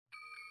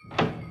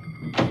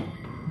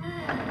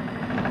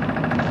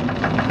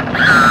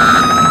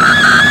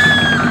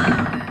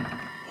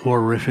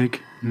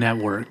Horrific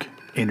Network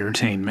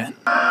Entertainment.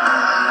 Welcome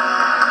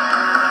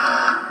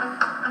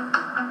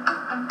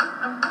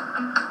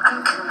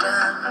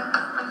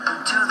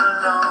to the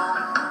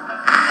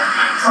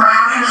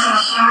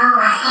show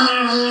with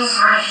interviews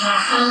with your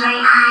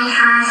favorite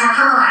icons of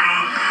horror.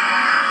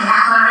 The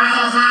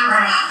Horrific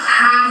Network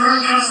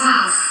proudly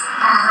presents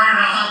the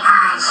Horrific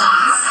Podcast.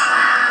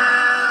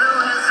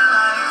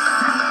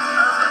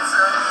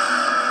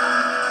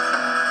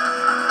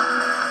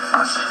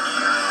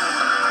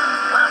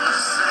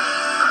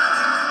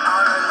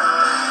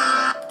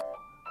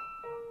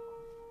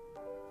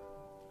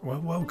 Well,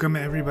 welcome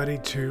everybody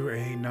to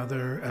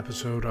another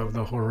episode of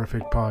the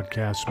Horrific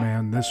Podcast,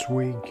 man. This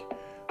week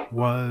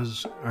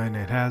was, and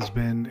it has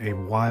been, a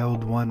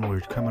wild one. We're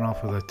coming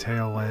off of the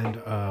tail end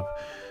of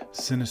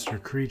Sinister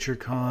Creature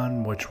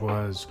Con, which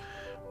was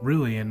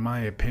really, in my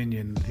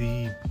opinion,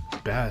 the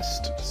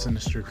best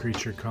Sinister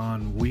Creature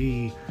Con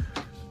we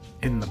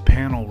in the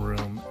panel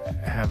room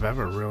have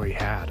ever really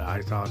had.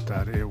 I thought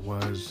that it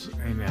was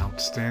an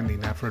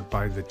outstanding effort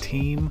by the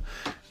team,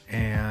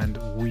 and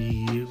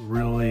we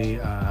really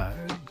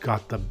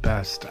got the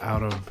best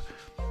out of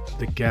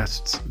the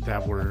guests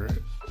that were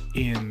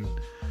in,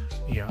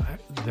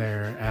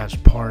 there as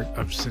part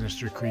of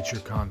Sinister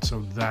Creature Con.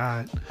 So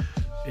that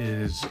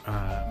is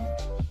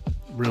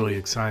really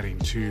exciting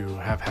to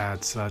have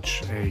had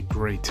such a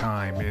great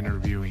time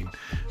interviewing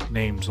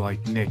names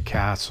like Nick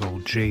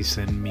Castle,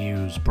 Jason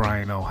Mewes,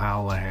 Brian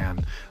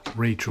O'Hallahan,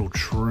 Rachel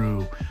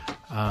True.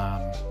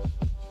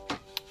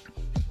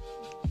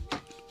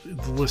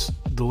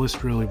 The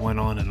list really went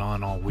on and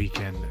on all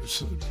weekend.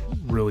 There's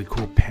really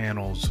cool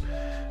panels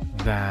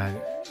that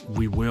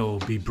we will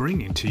be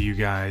bringing to you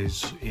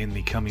guys in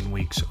the coming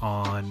weeks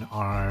on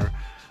our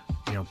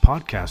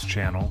podcast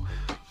channel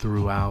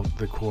throughout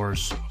the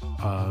course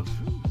of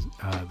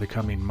the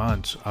coming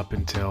months up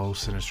until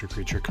Sinister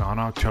Creature Con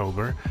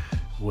October,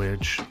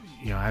 which,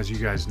 as you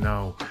guys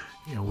know,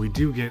 we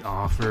do get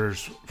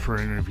offers for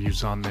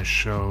interviews on this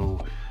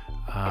show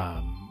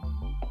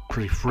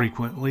pretty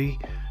frequently,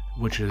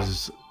 which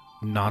is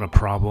not a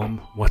problem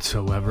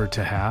whatsoever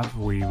to have.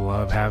 We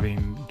love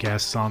having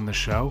guests on the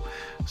show,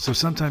 so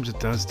sometimes it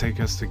does take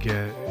us to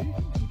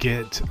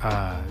get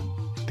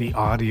the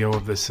audio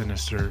of the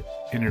Sinister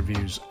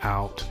interviews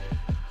out.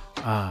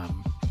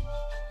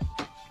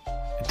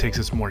 It takes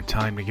us more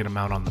time to get them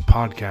out on the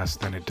podcast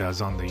than it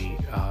does on the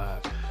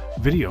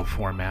video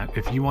format.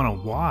 If you want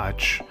to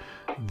watch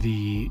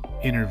the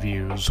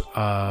interviews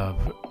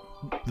of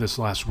this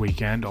last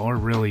weekend, or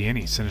really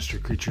any Sinister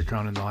Creature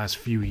Con in the last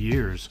few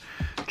years,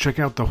 check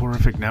out the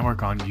Horrific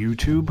Network on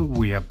YouTube.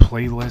 We have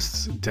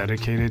playlists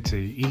dedicated to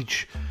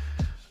each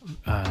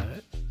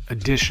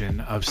edition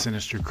of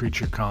Sinister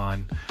Creature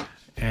Con,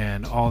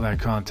 and all that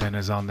content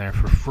is on there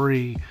for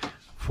free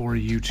for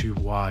you to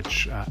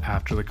watch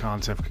after the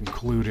cons have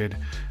concluded.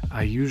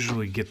 I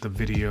usually get the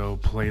video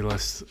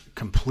playlist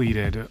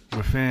completed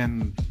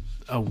within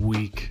a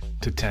week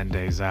to 10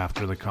 days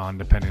after the con,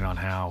 depending on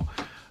how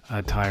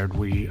tired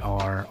we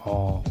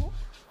all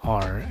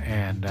are.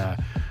 And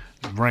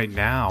right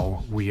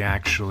now we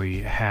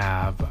actually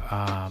have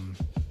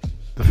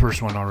the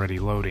first one already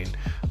loading,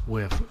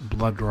 with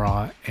Blood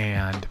Raw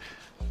and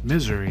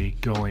Misery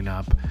going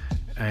up,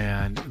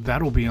 and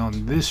that'll be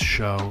on this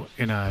show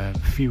in a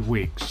few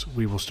weeks.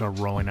 We will start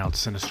rolling out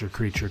Sinister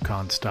Creature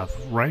Con stuff.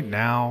 Right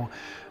now,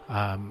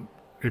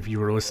 if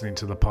you were listening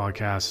to the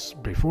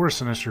podcast before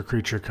Sinister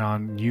Creature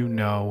Con,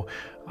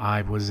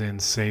 I was in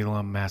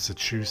Salem,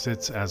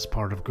 Massachusetts as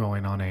part of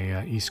going on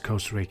a East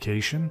Coast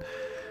vacation,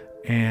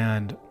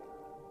 and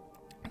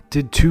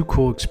did two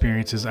cool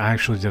experiences. I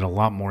actually did a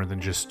lot more than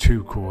just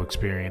two cool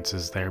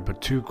experiences there,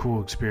 but two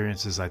cool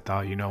experiences. I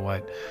thought,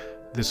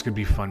 this could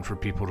be fun for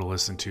people to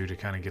listen to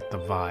kind of get the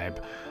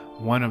vibe.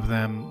 One of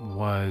them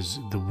was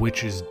The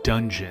Witch's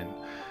Dungeon,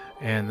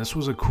 and this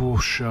was a cool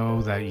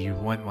show that you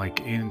went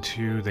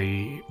into.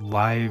 They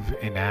live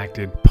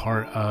enacted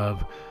part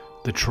of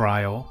the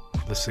trial,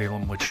 the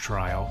Salem witch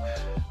trial,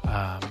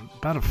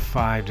 about a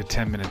 5 to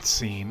 10 minute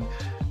scene,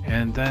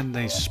 and then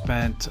they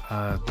spent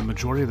the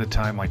majority of the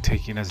time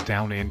taking us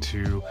down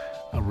into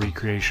a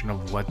recreation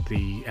of what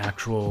the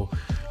actual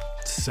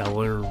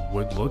cellar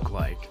would look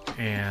like.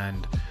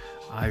 And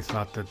I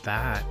thought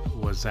that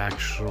was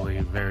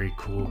actually very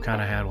cool.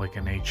 Kind of had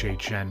an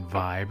HHN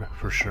vibe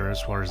for sure,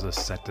 as far as the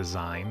set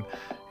design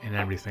and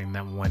everything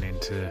that went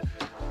into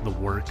the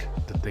work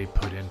that they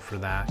put in for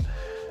that.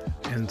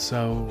 And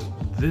so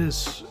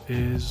this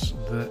is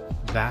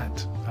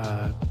that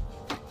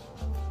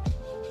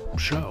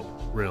show,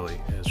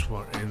 really, as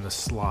far in the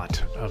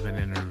slot of an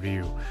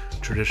interview,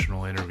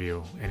 traditional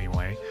interview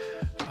anyway.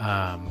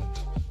 I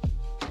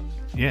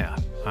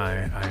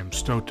am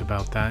stoked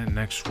about that. And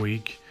next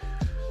week,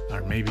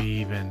 or maybe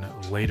even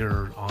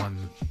later on,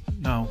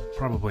 no,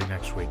 probably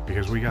next week,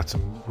 because we got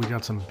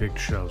some big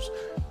shows.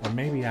 Or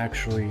maybe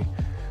actually,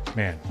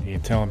 man, you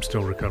can tell I'm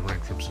still recovering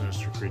from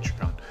Sinister Creature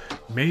Con.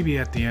 Maybe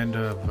at the end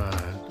of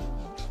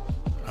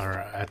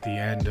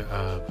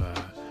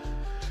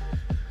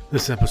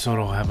this episode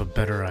I'll have a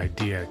better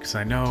idea, because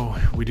I know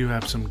we do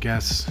have some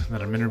guests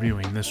that I'm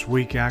interviewing this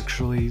week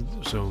actually,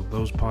 so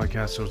those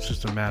podcasts, so it's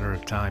just a matter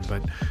of time,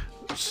 but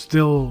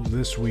still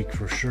this week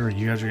for sure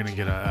you guys are going to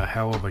get a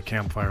hell of a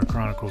Campfire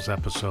Chronicles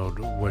episode,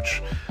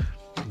 which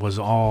was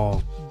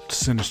all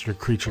Sinister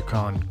Creature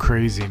Con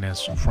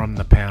craziness from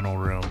the panel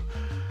room.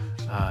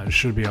 It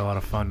should be a lot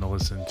of fun to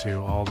listen to,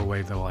 all the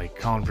way to like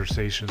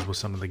conversations with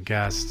some of the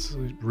guests,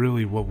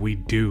 really what we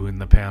do in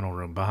the panel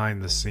room,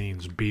 behind the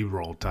scenes,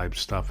 B-roll type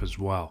stuff as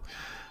well.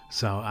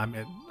 So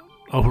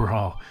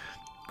overall,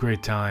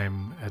 great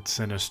time at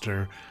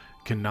Sinister.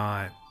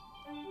 Cannot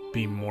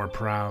be more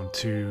proud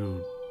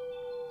to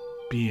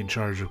be in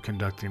charge of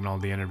conducting all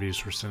the interviews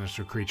for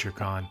Sinister Creature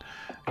Con.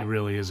 It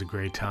really is a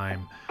great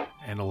time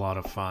and a lot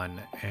of fun,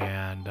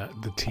 and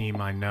the team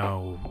I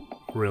know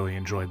really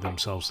enjoyed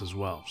themselves as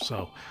well.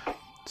 So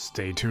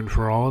stay tuned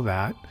for all of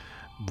that.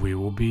 We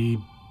will be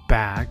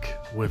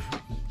back with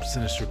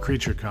Sinister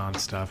Creature Con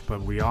stuff,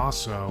 but we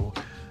also,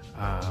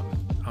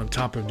 on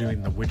top of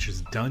doing the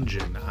Witch's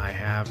Dungeon, I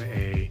have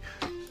a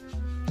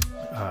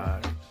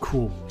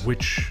cool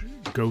witch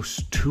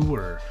ghost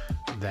tour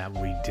that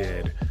we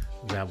did.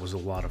 That was a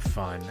lot of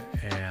fun,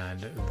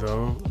 and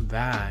though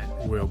that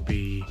will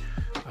be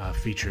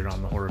featured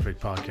on the Horrific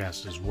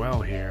podcast as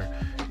well here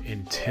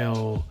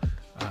until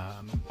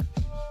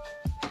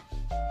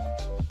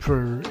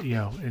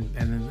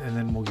and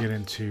then we'll get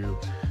into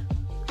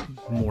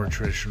more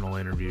traditional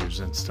interviews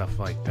and stuff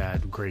like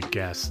that, great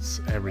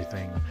guests,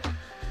 everything.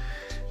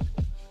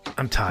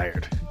 I'm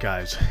tired,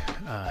 guys.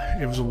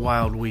 It was a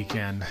wild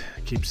weekend.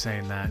 I keep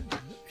saying that.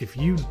 If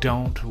you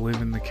don't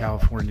live in the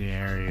California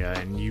area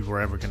and you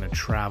were ever going to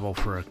travel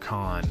for a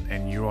con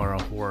and you are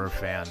a horror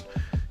fan,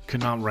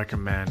 could not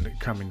recommend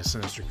coming to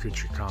Sinister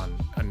Creature Con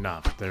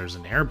enough. There's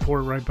an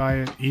airport right by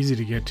it, easy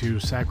to get to,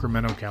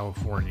 Sacramento,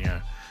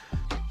 California.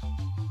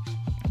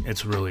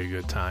 It's really a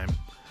good time.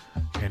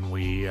 And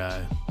we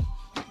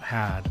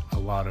had a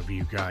lot of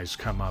you guys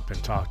come up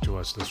and talk to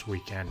us this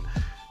weekend,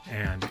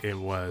 and it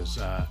was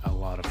a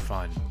lot of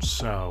fun.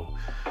 So,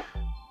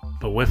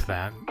 but with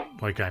that,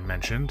 like I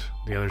mentioned,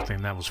 the other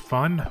thing that was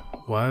fun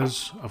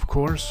was, of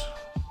course,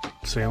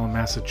 Salem,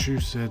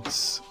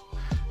 Massachusetts,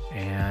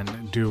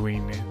 and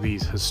doing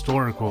these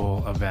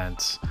historical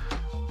events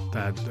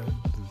that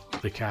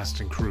the cast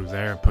and crew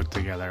there put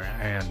together.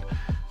 And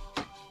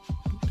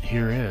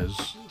here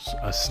is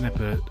a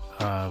snippet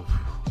of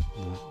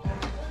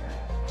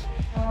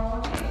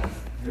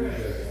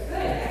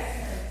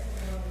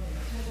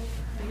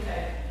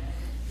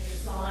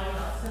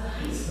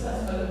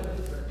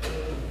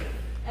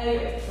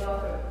Anyway,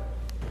 welcome.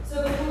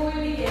 So before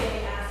we begin,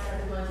 I ask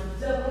everyone to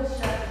double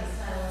check and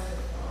silence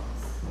your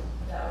phones.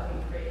 That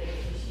would be greatly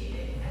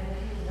appreciated. And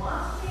if you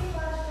want to take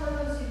flash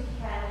photos, you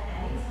can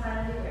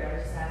anytime anywhere.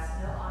 Just ask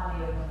no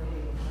audio, no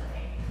video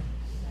playing.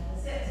 And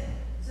that's it.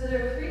 So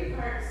there are three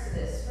parts to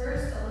this.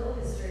 First, a little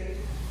history,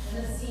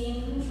 then a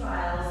scene from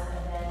trials,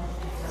 and then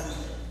we've done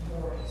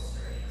more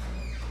history.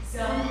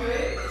 Sound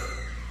good?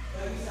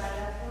 What have you signed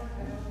up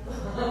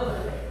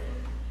for?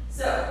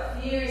 So,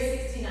 the year is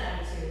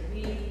 1692.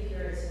 We, the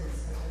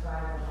Puritans, have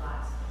arrived a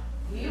lot.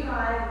 We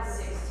arrived in the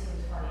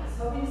 1620s,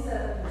 hoping to set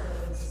up a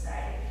Utopian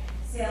society,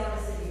 Salem,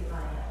 the city of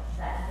Pine Hill.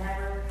 That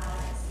never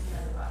happens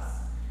because of us.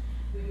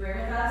 We bring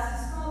with us the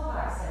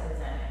smallpox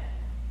epidemic.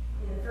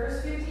 In the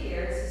first 50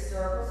 years,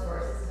 historical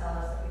sources tell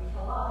us that we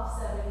kill off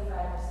 75%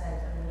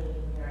 of the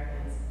Native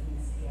Americans in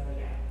this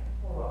area.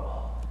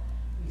 Horrible.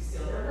 We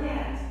steal their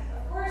land.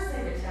 Of course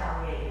they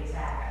retaliate and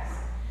attack us.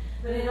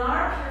 But in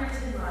our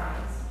Puritan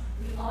minds,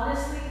 we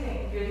honestly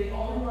think we're the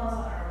only ones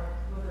on earth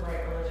with the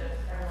right religion.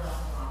 Everyone else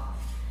is wrong.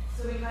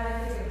 So we kind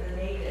of think of the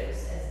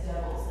natives as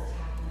devils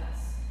attacking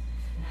us.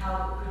 And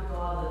how could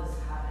God let this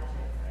happen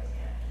type of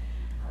idea.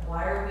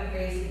 Why are we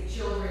raising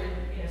children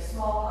in a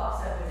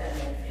smallpox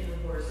epidemic in the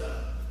war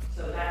zone?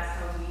 So that's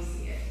how we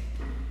see it.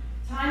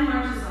 Time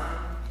marches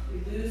on. We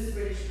lose the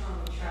British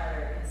Colony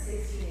Charter in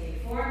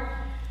 1684.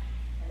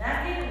 And that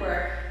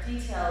paperwork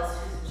details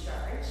who's in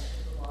charge,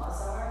 what the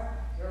laws are,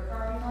 your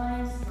property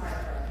lines, my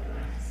property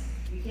lines.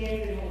 We can't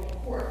even hold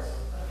court of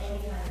any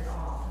kind at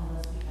all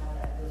unless we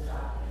have those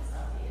documents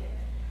updated.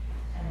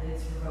 And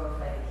it's revoked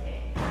by the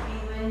king.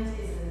 England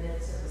is in the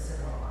midst of the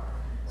Civil War,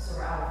 so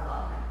we're out of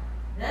luck.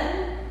 Then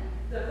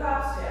the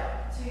crops fail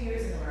 2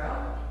 years in a row.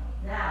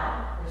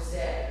 Now we're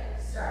sick,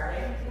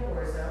 starving, in a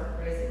war zone,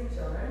 raising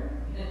children,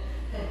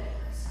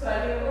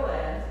 squatting over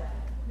land.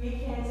 We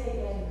can't take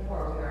any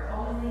more. We are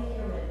only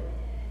human.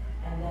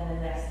 And then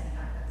the next thing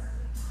happens.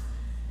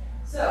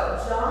 So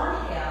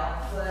John Hale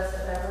was a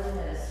Beverly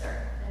minister,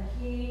 and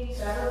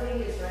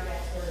Beverly is right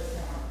next door to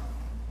Salem.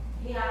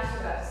 He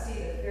actually got to see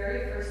the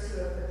very first two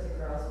afflicted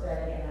girls,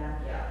 Betty and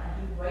Abigail, and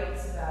he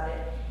writes about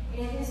it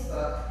in his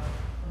book,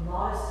 A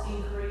Modest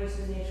Inquiry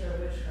into the Nature of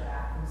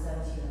Witchcraft from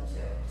 1702.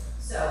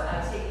 So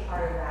I take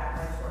part of that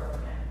right for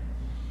him.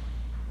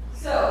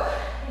 So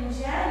in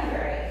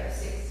January of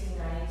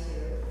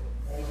 1692,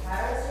 Betty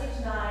Paris,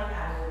 age 9,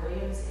 Abigail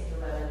Williams, age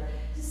 11,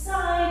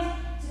 decide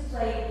to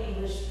play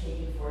English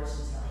pagan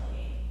fortune telling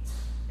game,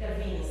 a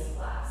Venus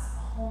class.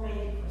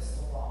 homemade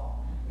crystal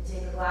ball. They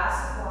take a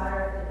glass of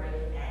water, they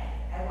break an egg.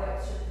 Egg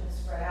whites are going to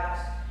spread out.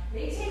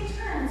 They take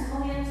turns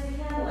going into the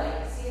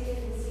candlelight to see if they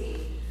can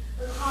see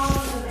the calling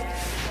of man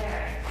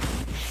preparing. They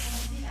don't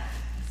see that.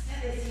 Instead,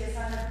 they see a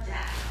sign of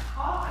death, a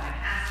coffin, a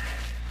casket,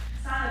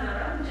 a sign of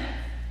their own death.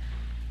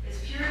 As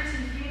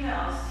Puritan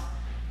females,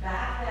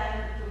 back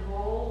then, the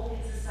role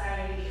in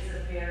society is a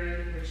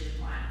very rigid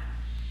one.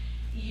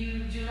 You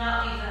do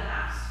not leave the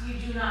house. You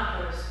do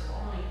not go to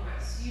school, only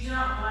quiz. You do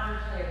not wander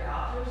and play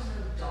about. There's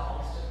no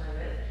dolls to play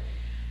with.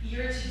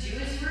 You're to do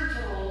as you're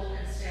told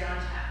and stay on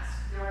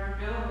task. There are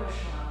no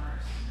emotional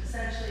numbers.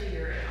 Essentially,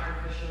 you're an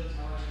artificial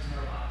intelligence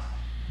robot.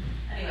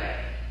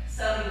 Anyway,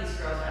 some of these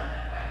girls aren't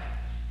that way.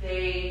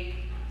 They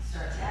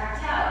start to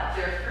act out.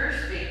 Their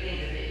first big thing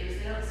that they do is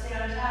they don't stay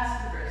on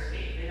task the first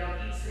week. They don't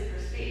eat, sleep,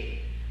 or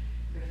speak.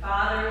 Their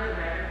father, the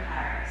Reverend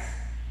Harris,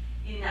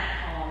 in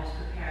that home is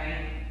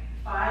preparing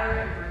fire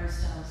and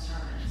brimstone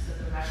sermons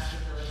that the rest of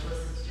the village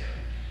listens to.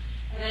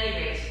 At any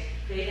rate,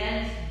 they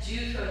then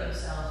do throw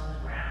themselves on the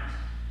ground,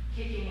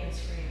 kicking and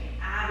screaming.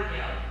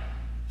 Abigail,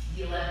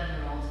 the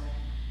 11-year-old,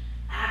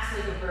 acts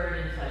like a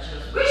bird in flesh. She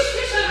goes, wish,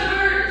 wish like a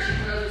bird! She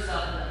throws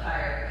herself in the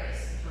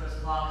fireplace and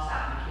throws logs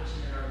out in the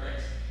kitchen that are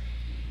lit.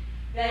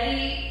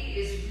 Betty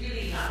is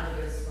really not in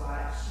a good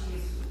spot.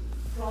 She's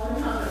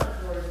fallen on the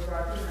floor,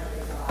 barking like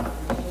a dog,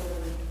 and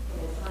children,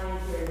 in a time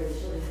period when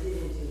children did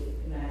into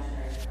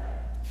imaginary play.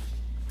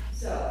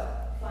 So,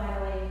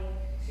 finally,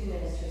 two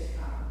ministers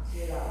come,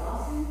 Theodore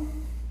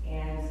Lawson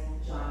and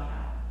John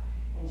Howe.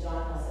 And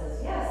John Howe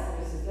says, yes, it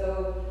was as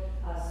though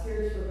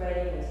spirits were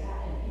biting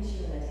and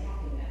pinching and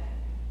attacking them.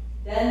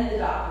 Then the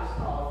doctor's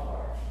called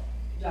for.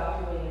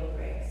 Dr. William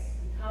Briggs.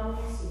 He comes,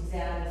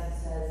 examines,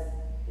 and says,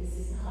 this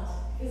is not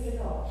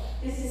physical.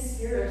 This is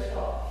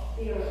spiritual.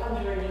 They are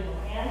under an evil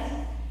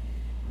hand.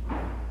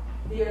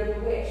 They are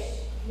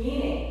bewitched,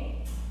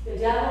 meaning the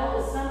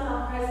devil is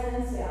somehow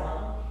present in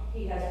Salem.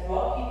 He has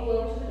brought people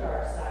over to the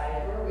dark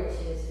side, or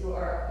witches, who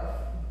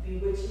are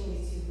bewitching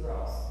these two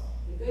girls.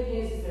 The good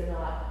news is they're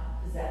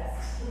not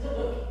possessed.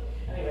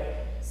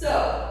 Anyway,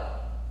 so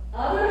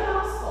other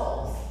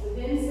households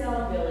within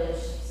Salem Village,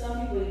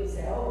 some people even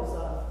say, oh, it was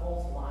on a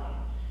fault line.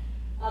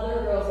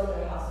 Other girls in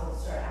their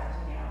households start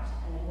acting out.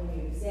 And then when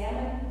you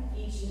examine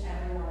each and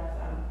every one of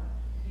them,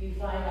 you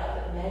find out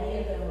that many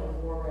of them are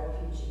war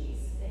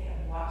refugees. They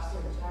have watched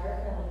their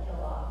entire family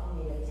kill off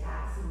and made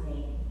attacks in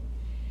Maine.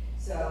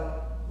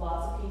 So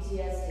lots of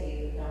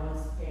PTSD that no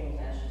one's paying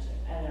attention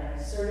to. And they're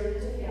inserted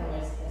into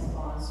families as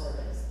bond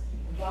servants.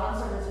 And bond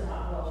servants are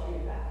not well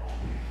treated back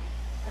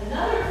then.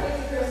 Another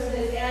quick person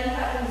is Anne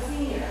Putnam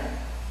Sr.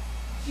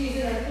 She's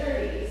in her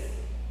 30s.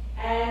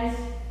 And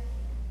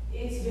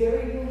it's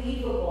very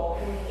believable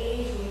in the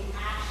age when you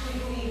actually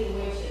believe in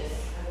witches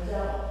and the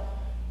devil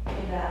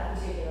in that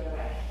particular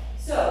way.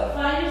 So, you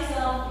find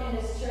yourself in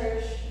this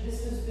church.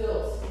 This was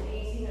built in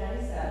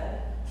 1897.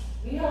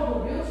 We held the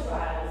real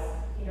trials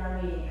in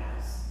our meeting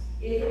house.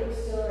 If it were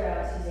still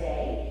around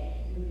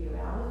today, it would be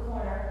around the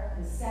corner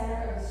in the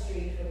center of the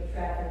street where the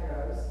traffic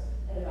goes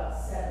at about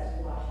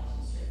 70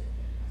 Washington Street.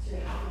 So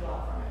you're half a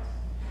block from it.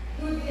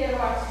 Who would be there to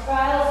watch the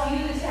trials?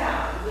 You, the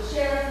town. The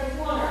sheriff in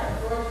the corner,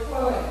 George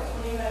Cohen,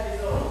 25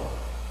 years old,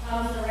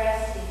 comes and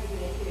arrests you for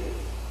being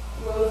accused.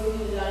 Goes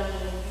into the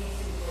dungeon and beats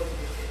you before you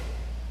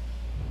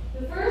do.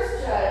 The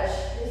first judge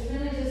is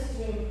really just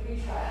doing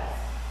pre-trials.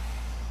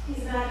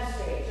 He's a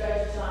magistrate,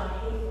 Judge John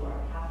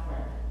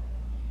Catherine.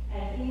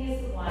 And he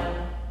is the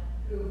one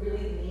who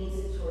really leans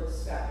it towards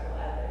spectral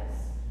evidence,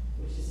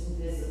 which is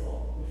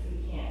invisible, which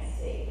we can't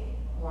see.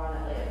 More on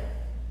that later.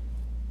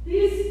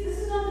 This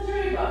is not the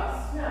jury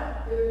box. No,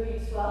 there would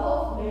be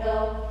 12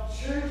 male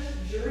church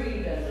jury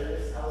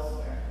members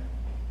elsewhere.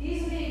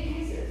 These are the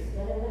accusers,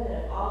 men and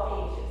women of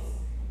all ages.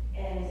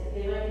 And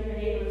they might be your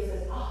neighbor who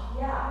says, oh,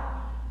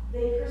 yeah,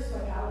 they cursed my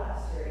cow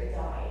last year, it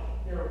died.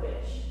 They're a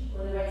witch.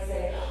 Or they might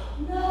say,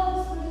 no,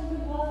 this person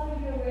could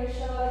possibly be a witch.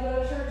 They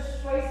go to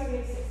church twice a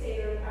week, 6 to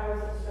 8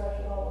 hours of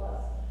instruction, all of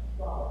us.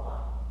 Blah, blah,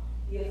 blah.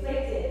 The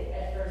afflicted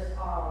at first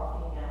are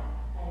all female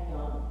and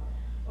young.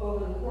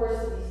 Over the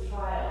course of these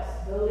trials,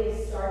 though they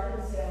start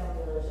in Salem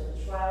Village and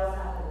the trials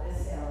happen at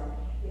this Salem,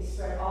 they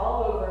spread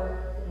all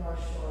over the North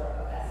Shore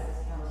of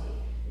Essex County.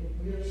 It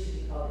really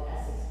should be called the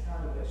Essex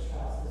County Witch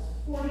Trials because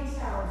 40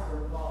 towns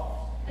were involved.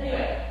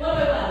 Anyway, one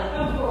by one, they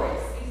come forward,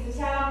 speak to the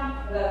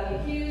town about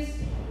the accused,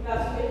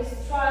 about to witness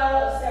the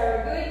trial of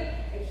Sarah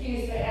Good,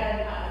 accused by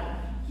Anne Putnam.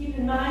 Keep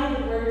in mind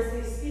the words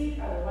they speak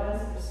are the ones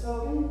that were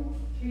spoken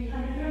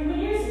 331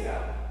 years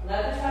ago.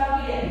 Let the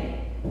trial begin.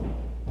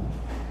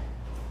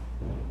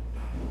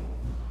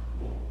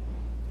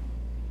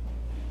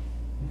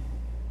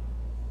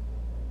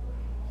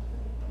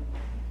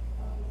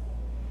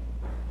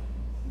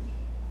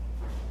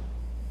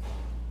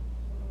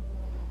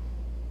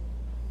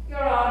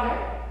 Your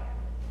Honor,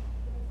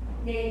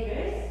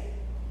 neighbors,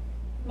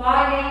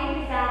 my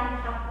name is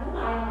Anne Putnam.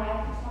 I am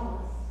wife to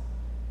Thomas.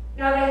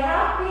 Now they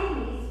have bid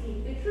me speak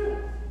the truth.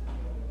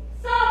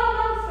 Some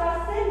amongst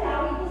us send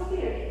out evil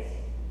spirits.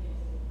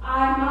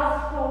 I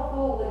must call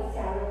forward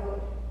Sarah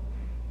Good.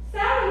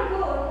 Sarah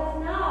Good has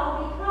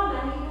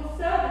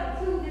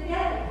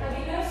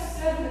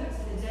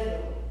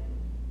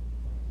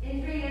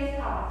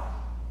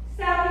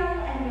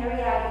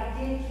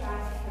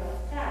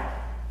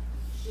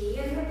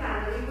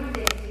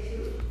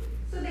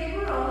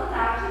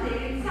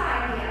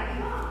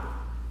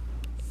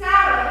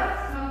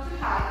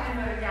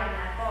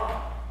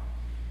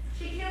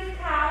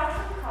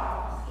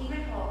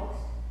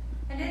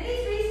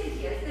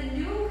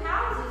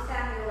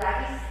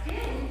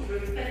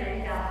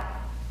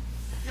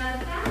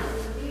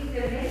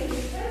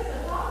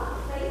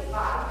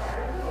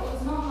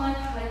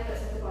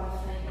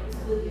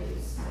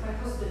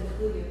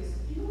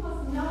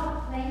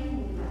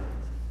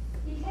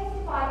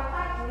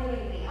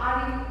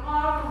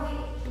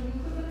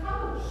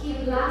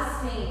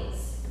last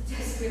names.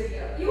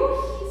 Desvideo. You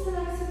will keep the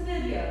likes of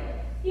video.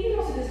 He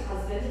was not a good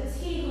husband. It was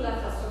he who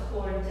left us so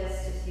poor and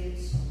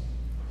destitute.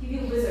 He be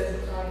a wizard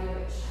who cried you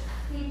rich.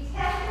 He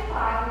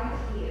testified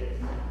in tears.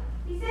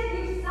 He said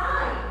you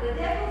signed the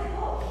devil's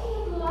book.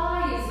 He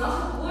lies.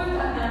 Not a word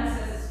that man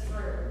says is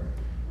true.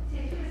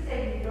 Sister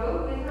said you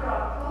rode with her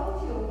on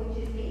Cold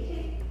which is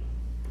meeting.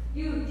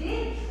 You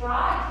did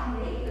try to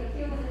make her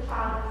kill the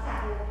child of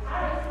Samuel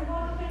Paris and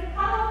wanted her to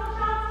cut off the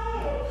child's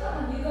head.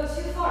 Oh, you go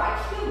too far.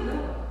 I killed no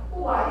one.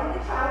 Why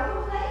did the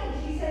child complain?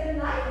 She said the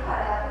knife cut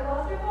out her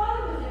whilst her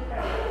father was in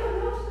I prayer. don't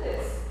know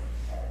this.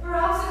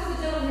 Perhaps it was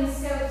the devil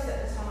himself that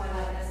was on my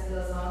likeness in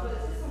those on, but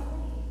it is not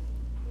me.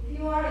 If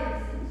you are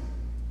innocent,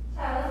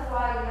 tell us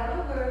why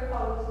yellow bird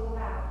follows you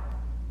about.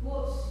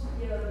 What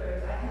yellow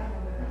bird? I have no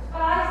bird.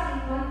 But I see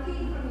one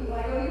peep from you.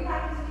 I know you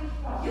practice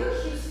witchcraft. You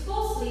accuse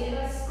falsely and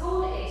I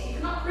scorn it. You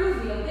cannot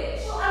prove me a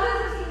witch. Well,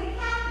 others have seen the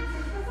cat that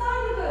sits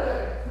beside the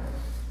bird.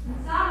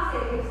 Some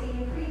say they've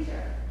seen a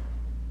creature.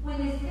 When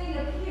this thing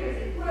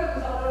appears, it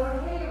grows all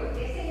over Hayward.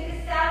 They say it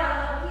is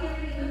Sarah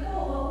appearing in the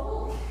form of a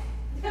wolf.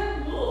 A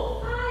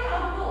wolf? A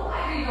wolf.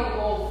 I mean a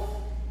wolf.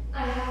 I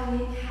have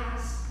only a cat.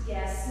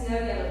 Yes, no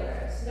yellow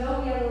birds.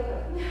 No yellow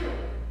bird. No.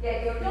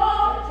 Yet your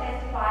daughter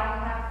testified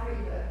you have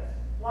 3 birds.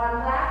 One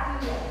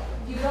black, 2 yellow.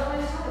 You got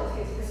no child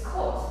here to this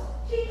court.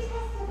 She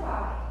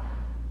testified.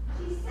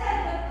 She said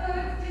that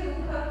birds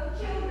do hurt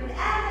the children and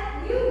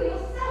that you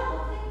yourself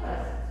are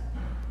innocent.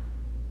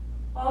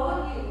 All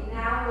of you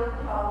now will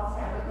call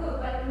Sarah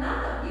good, but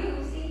none of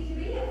you seem to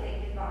be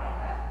affected by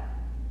her.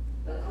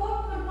 The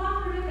court could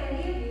wonder if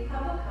any of you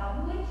have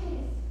become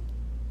witches.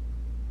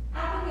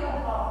 Abigail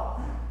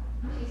Hall.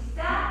 She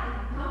sat in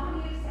the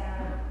company of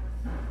Sarah,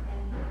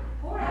 and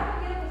poor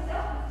Abigail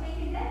herself was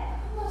taken dead.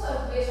 I'm not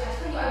a witch. I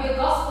tell you, I be a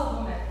gospel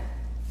woman.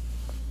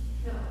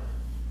 No.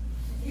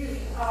 You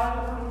are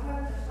the one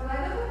purpose. When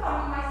I look upon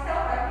you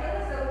myself, I feel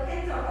as though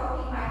pins are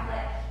poking my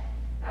flesh.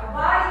 Now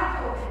why you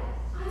torment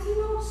us? I do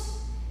not.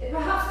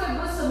 Perhaps there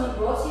was someone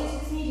brought here to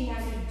this meeting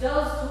house who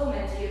does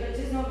torment you, but it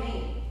is not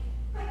me.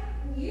 But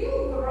you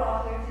were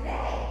all here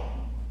today.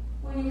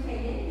 When you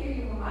came in here,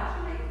 you were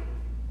muttering.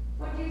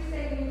 What do you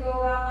say when you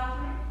go around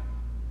muttering?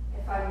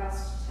 If I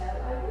must tell,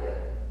 I will.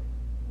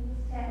 You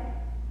must tell.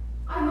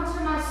 I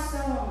mutter my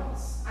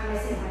songs. I may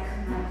say my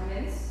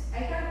commandments. I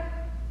have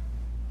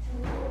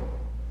To who?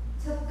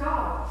 to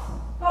God.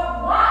 But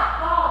what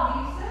God do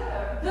you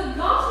serve? The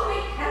God who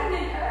made heaven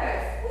and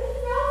earth. We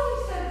know you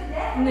serve the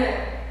devil. No.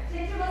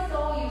 Tituba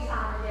soul you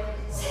sound the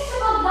devil's voice.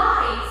 Tituba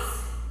lies.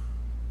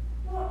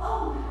 Your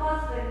own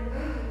husband,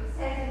 Ruth,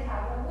 says you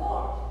have a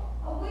wart.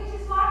 A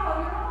witch's mark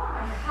on your I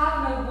arm. have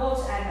no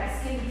water and my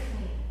skin is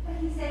clean. But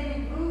he said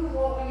you grew the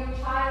wart when your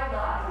child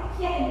died. I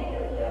can't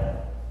hear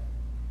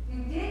you.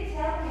 You did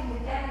tell him the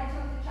devil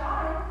took the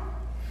child.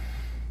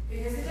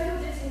 Because the devil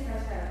did take my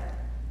child.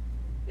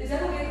 The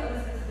devil gave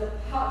Elizabeth the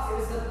pox. It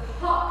was the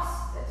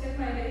pox that took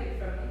my baby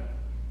from me.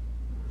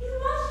 You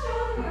must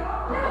show them your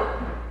arm. No.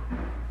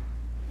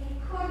 It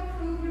could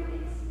prove your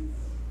innocence.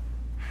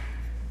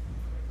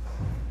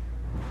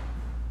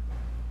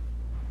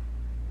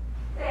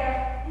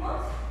 There.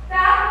 Look.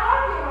 That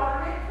mark, Your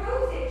Honor. It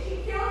proves it. She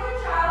killed her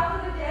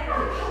child for the devil.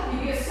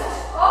 You give such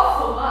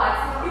awful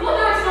lies. You will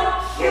know I did not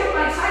kill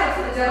my child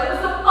to the devil. It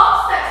was the pox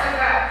that took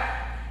her.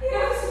 You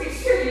know this to be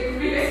true, you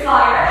grievous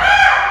liar.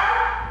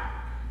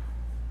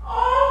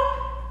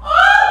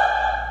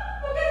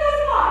 Look at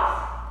those marks.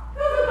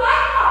 Those are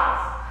bite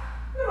marks.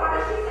 Your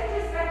Honor, she sent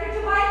her spectre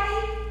to bite me.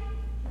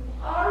 You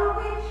are a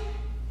witch.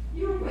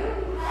 You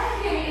really have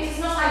Hear me, it is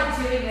not I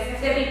doing this.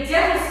 If there be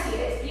devils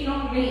here, it be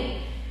not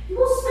me. You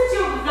will spit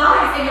your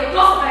lies and your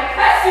gossip, and I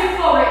curse you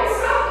for it. You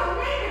wrote your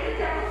name in the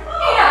devil's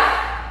book. Enough!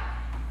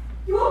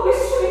 You won't wish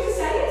for me to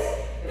say it?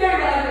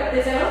 Very well, I will.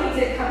 The devil, he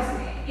did come to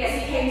me. Yes,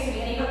 he came to me,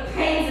 and he put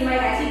pains in my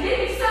head. He bid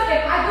me something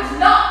I would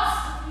not.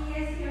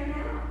 He is here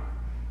now.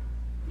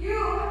 You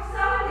have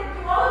summoned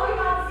him. Do all of you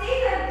not see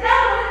the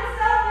devil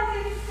himself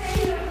is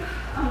insane?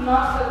 I'm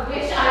not a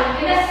witch, I'm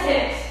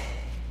innocent.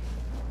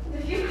 And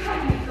if you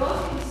kindly go to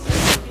him,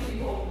 I'll give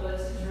you all blood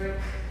to drink.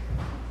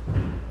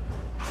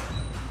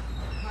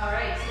 All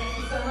right, thank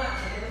you so much.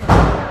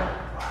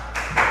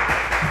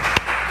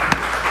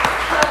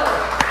 So,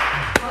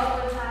 what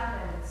would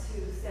happen to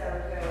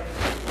Sarah Good if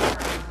she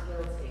found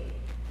guilty?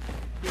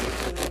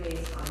 Basically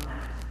based on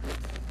that.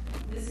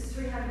 This is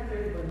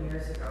 331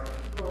 years ago.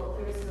 Well,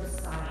 there is no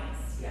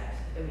science yet.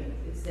 I mean,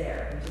 it's there.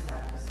 We just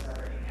have to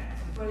discover it yet.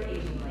 For the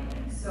aging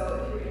layman. So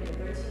if you're in the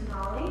 13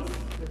 colonies,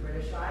 the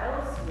British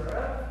Isles,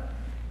 Europe,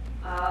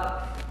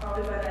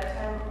 probably by that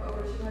time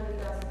over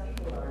 200,000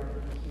 people are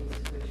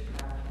accused of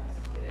witchcraft and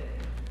executed.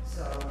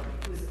 So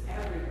it was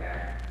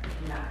everywhere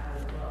in that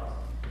part of the world.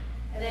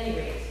 At any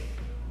rate,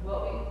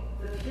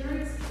 the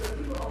Puritans, so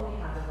people only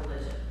had a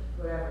religion,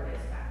 whatever it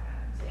is back then,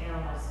 to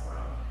analyze the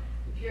world.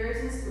 The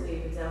Puritans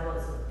believed the devil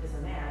is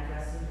a man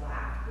dressed in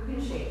black who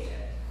can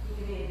shapeshift, who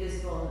can be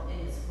invisible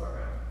in his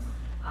courtroom.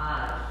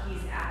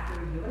 He's after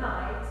you and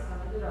I to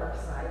come to the dark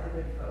side, the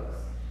good folks,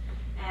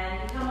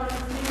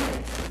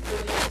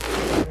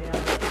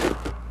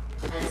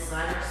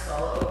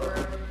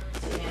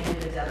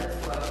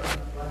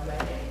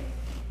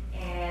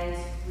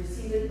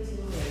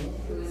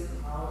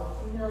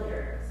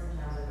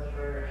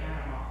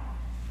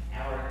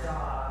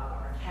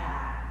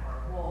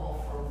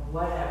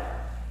 whatever.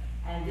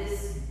 And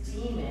this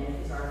demon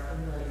is our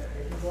familiar.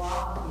 They can go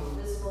off and be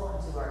invisible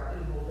and do our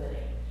evil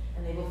bidding.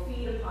 And they will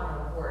feed upon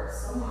our words,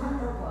 somewhere in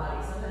our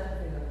body, sometimes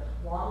a finger,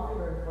 long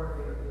finger and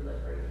forefinger, we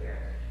look right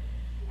here.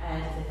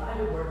 And if they find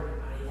a word in your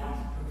body, that's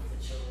proof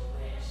that you're a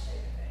witch type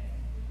of thing.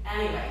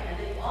 Anyway, and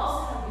they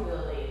also have the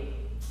ability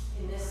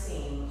in this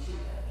scene,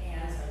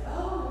 Anne's like,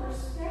 oh, the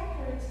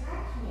respecter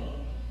attacked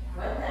me.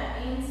 What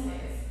that means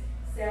is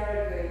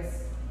Sarah Good's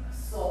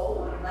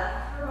soul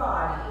left her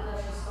body, even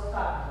though she's still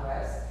talking to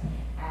us,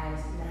 and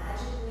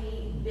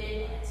magically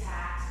bit and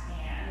attacked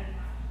Anne.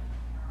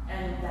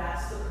 And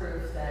that's the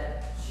proof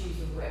that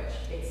she's a witch.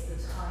 It's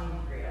the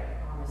time period,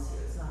 I promise you.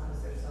 It's not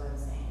because they're so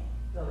insane,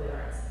 though they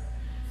are insane.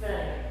 But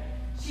anyway,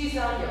 she's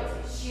not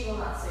guilty. She will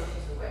not say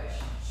she's a witch.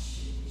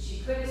 She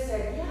could have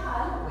said, yeah,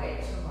 I'm a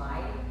witch, and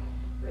lied,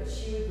 but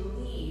she would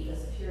believe,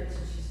 as a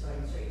Puritan, she's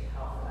going straight to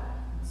hell for that.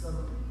 So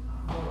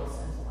mortal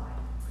sin to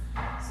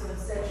lie. So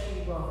instead,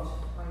 she won't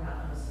point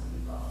out innocent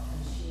people,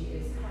 and she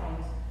is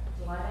hanged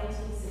July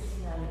 19,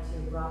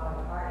 1692, brought by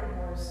cart and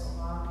horse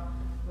along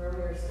where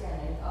we are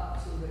standing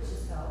up to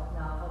Witch's Hill,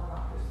 now called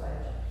Proctor's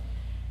Ledge,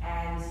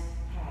 and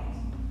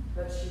hanged.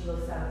 But she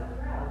looks out at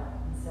the crowd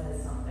and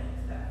says something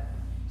to them.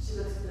 She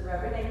looks at the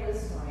Reverend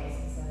Nicholas Noyes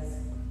and says,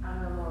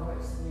 I'm no more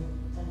witch than you,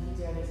 and if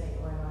you dare to take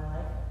away my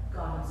life,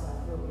 God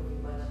himself will give you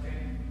blood to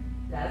drink.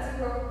 That is a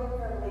quote from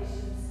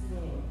Revelations,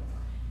 meaning,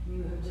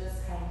 you have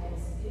just hanged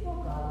innocent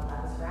people, God will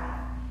have his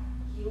wrath.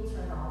 He will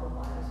turn all the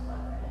waters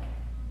blood red.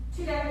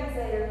 2 decades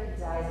later, he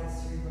dies in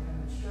cerebral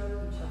hemorrhage stroke,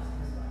 he chokes on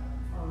his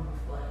own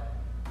blood.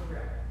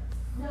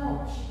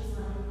 No, she was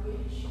not a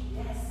witch.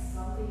 Yes,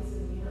 something is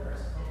in the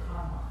universe called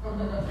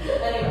karma.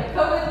 Anyway,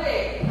 come with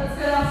me. Let's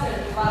go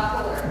downstairs to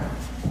Bob Fuller.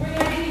 We're going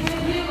to be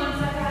with you once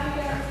I have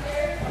you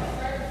downstairs. I'll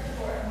start with the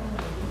door.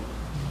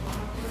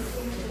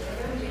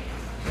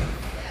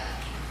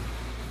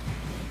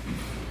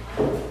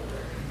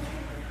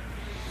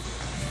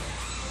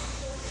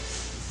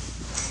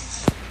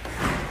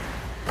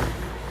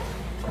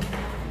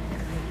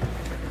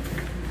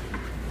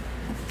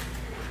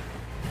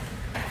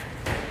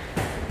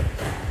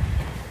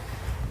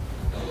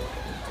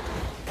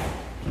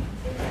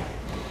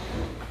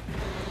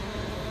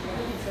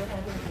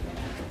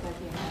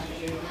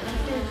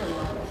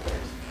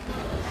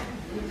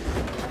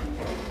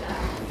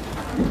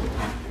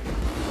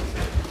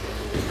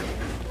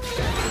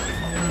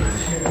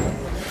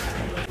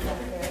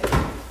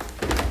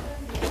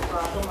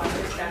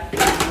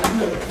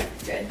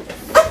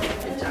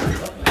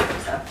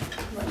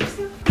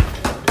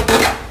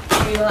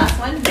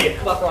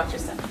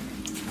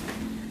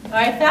 All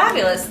right,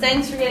 fabulous.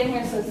 Thanks for getting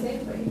here so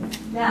safely.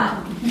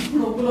 Now,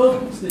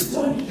 welcome to the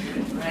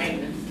dungeon,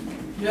 right?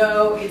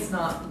 No, it's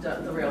not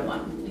the real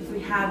one. If we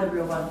had the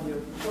real one, we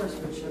of course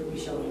would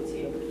show it to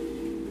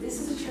you. This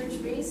is a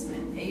church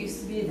basement. It used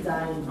to be a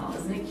dining hall.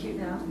 Isn't it cute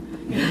now?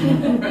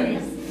 Right.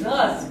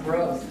 No, it's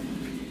gross.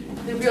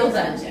 The real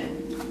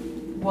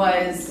dungeon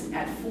was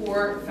at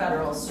 4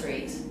 Federal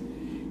Street.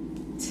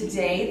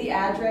 Today, the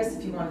address,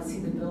 if you want to see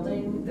the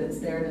building that's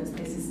there in its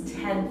place, is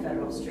 10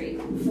 Federal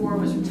Street. 4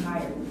 was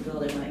retired from the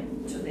building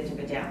when they took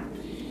it down.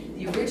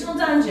 The original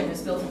dungeon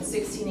was built in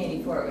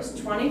 1684. It was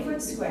 20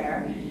 foot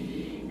square.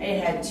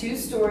 It had 2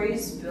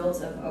 stories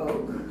built of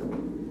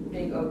oak,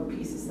 big oak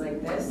pieces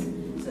like this,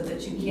 so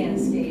that you can't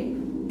escape.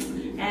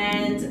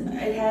 And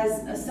it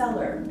has a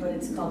cellar, but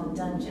it's called a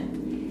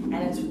dungeon.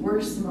 And it's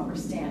worse than what we're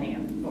standing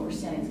in. What we're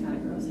standing is kind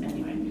of gross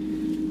anyway.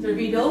 There'd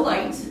be no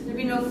light, there'd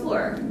be no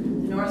floor.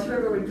 The North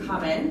River would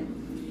come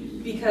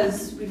in,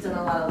 because we've done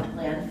a lot of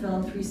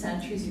landfill in 3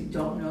 centuries, you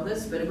don't know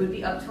this, but it would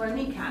be up to our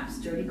kneecaps,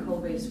 dirty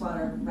cold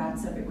wastewater,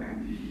 rats everywhere.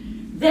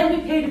 Then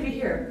we pay to be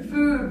here.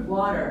 Food,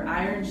 water,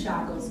 iron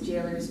shackles,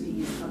 jailer's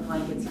fees, a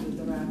blanket to keep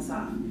the rats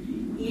off.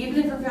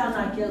 Even if we're found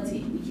not guilty,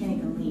 we can't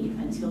even leave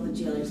until the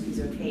jailer's fees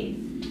are paid.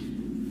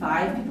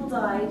 5 people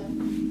died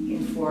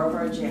in 4 of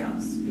our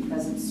jails,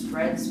 because it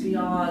spreads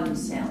beyond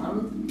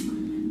Salem.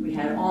 We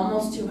had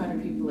almost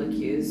 200 people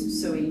accused,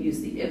 so we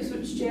used the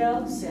Ipswich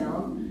jail,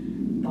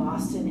 Salem,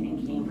 Boston,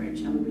 and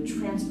Cambridge, and we would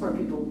transport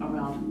people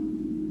around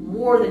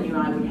more than you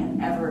and I would have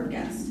ever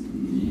guessed.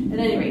 At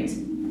any rate,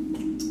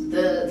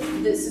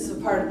 this is a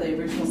part of the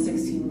original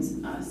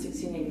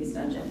 1680s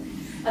dungeon.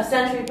 A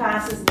century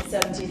passes in the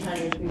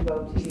 1700s, we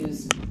vote to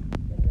use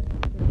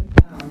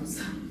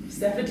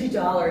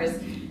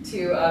 $70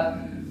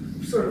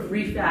 to sort of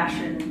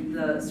refashion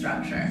the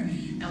structure.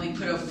 And we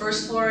put a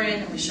first floor in,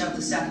 and we shoved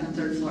the 2nd and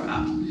 3rd floor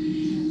up.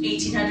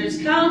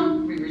 1800s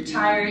come, we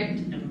retire it,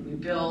 and we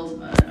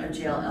build a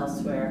jail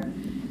elsewhere,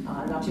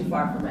 not too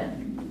far from it,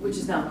 which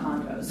is now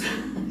condos,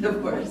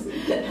 of course.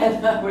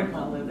 And I wouldn't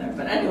want to live there,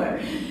 but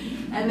anyway.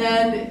 And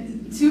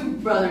then 2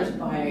 brothers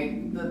buy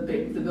the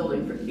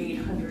building for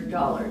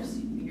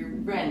 $800. Your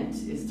rent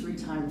is 3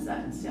 times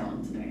that in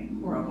Salem today.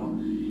 Horrible.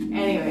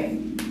 Anyway,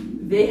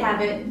 they have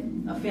it,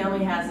 a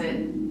family has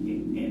it.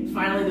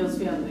 Finally, those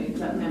family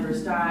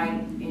members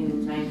died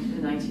in the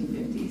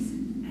 1950s.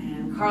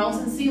 And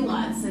Carlton C.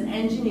 Lutz, an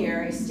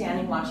engineer, is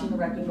standing watching the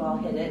wrecking ball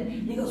hit it.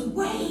 And he goes,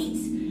 wait,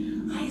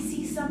 I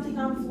see something something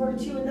on floor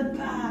 2 in the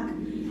back.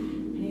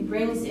 And he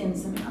brings in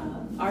some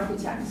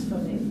architects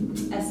from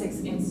the Essex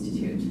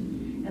Institute.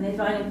 And they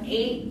find an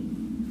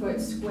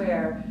 8-foot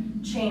square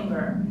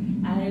chamber,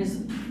 and it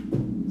is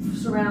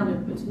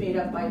surrounded, it's made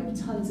up by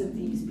tons of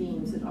these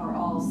beams that are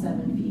all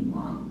 7 feet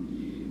long.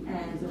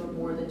 And there were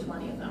more than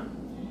 20 of them.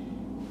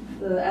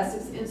 The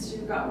Essex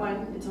Institute got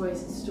one. It's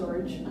always in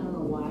storage. I don't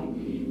know why.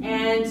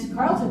 And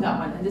Carlton got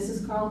one. And this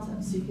is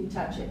Carlton, so you can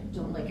touch it.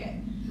 Don't lick it.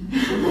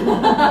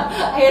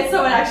 I had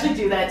someone actually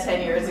do that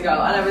 10 years ago.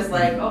 And I was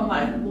like, oh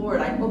my Lord,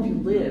 I hope you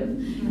live.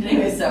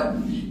 Anyway, so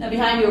now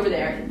behind you over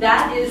there,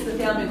 that is the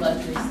family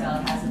luxury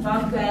cell. It has a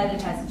bunk bed.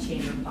 It has a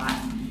chamber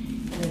pot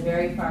in the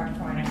very far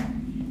corner.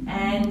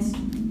 And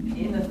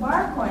in the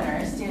far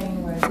corner,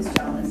 standing where this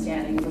gentleman's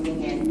standing,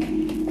 looking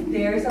in,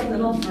 there's a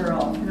little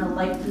girl in a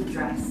light blue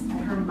dress and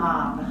her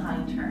mom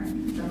behind her.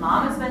 The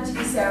mom is meant to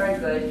be Sarah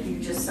Good, who you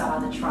just saw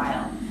in the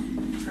trial.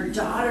 Her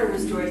daughter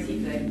was Dorothy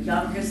Good,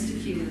 youngest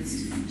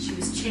accused. She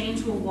was chained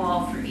to a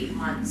wall for 8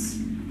 months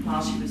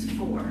while she was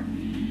 4.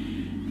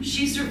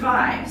 She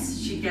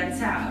survives, she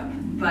gets out,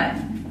 but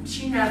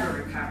she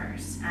never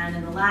recovers. And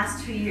in the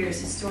last 2 years,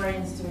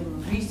 historians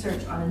doing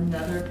research on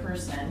another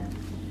person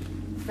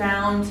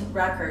found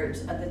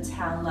records at the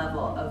town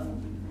level of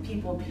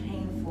people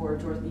paying for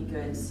Dorothy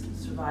Good's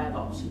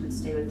survival. She would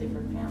stay with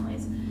different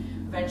families.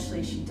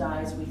 Eventually she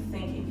dies, we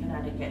think, in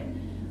Connecticut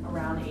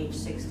around age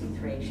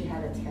 63. She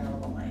had a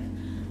terrible life.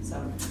 So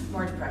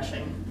more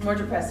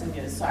depressing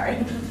news,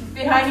 sorry.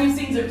 Behind you,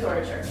 scenes of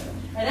torture.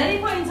 At any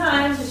point in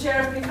time, the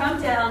sheriff can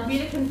come down,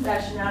 beat a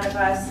confession out of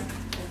us.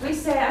 If we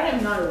say, I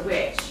am not a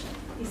witch,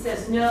 he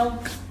says, no,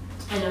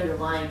 I know you're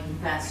lying,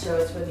 confess, show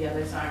us where the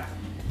others are.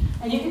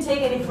 And you can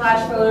take any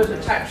flash photos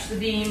or touch the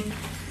beam.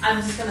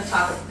 I'm just going to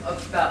talk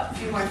about a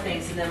few more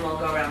things and then we'll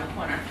go around the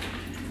corner.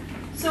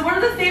 So one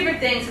of the favorite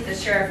things that the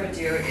sheriff would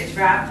do is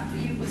wrap,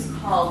 it was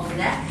called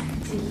neck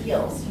to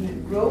heels. You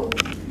would rope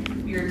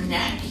your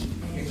neck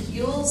and your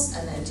heels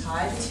and then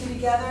tie the two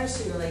together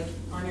so you're like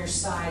on your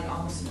side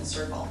almost in a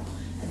circle.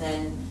 And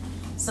then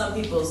some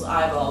people's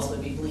eyeballs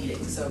would be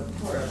bleeding, so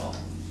horrible.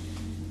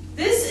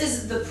 This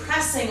is the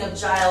pressing of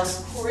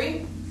Giles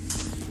Corey.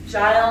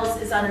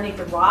 Giles is underneath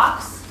the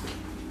rocks.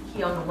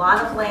 He owned a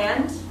lot of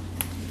land.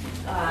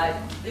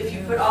 If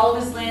you put all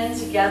of his land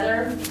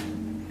together,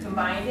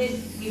 combined it,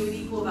 he would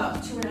equal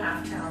about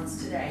 2.5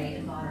 towns today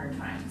in modern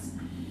times.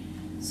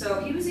 So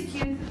he was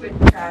accused of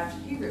witchcraft.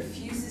 He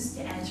refuses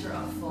to enter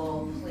a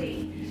full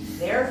plea.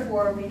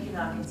 Therefore, we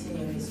cannot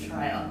continue his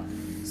trial.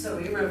 So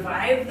we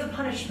revive the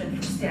punishment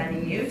for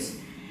standing mute,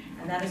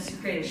 and that is to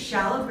create a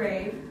shallow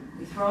grave.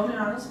 We throw him in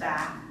on his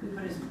back. We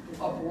put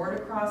a board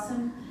across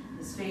him,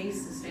 his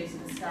face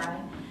in the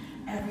sky.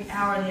 Every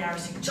hour in the hour,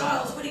 say,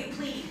 Giles, what do you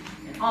plead?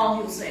 And all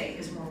he'll say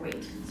is more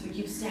weight. So we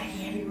keep stacking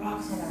heavy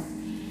rocks on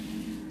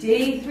him.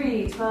 Day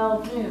 3,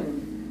 12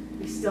 noon,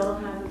 we still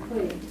don't have the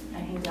plea,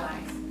 and he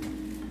dies.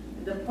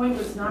 The point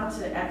was not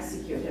to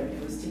execute him,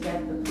 it was to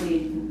get the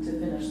plea to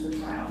finish the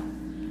trial.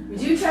 We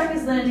do check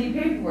his land deed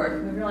paperwork,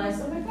 and we realize,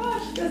 oh my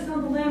gosh, he doesn't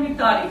own the land we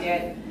thought he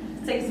did.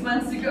 6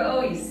 months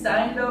ago, he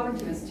signed it over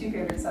to his 2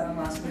 favorite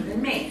son-in-laws who lived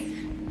in Maine.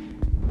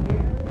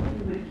 Here,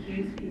 he would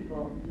accuse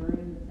people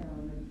during the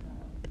Salem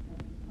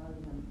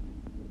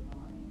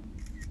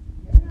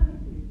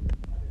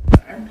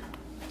trial.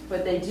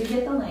 But they do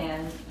get the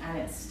land, and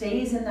it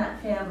stays in that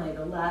family.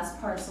 The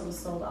last parcel was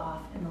sold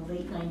off in the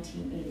late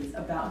 1980s,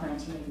 about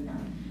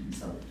 1989.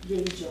 So,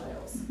 yay,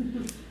 Giles.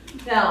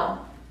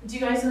 Now, do you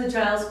guys know the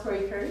Giles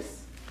Corey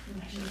curse?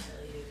 I should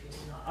tell you if you do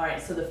not. All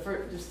right, so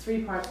there's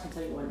 3 parts. I'll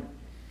tell you one.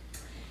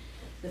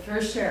 The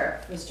first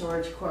sheriff was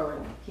George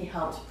Corwin. He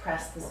helped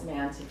press this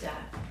man to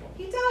death.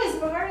 He dies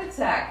of a heart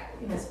attack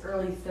in his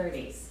early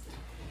 30s.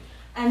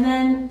 And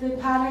then the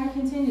pattern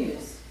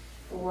continues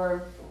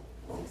for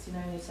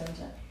 69,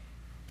 70,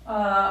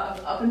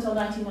 up until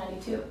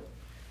 1992.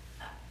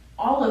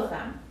 All of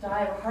them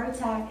die of a heart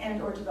attack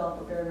and or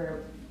develop a very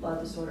rare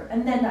blood disorder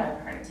and then die of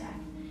a heart attack,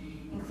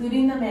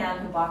 including the man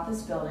who bought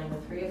this building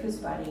with 3 of his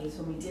buddies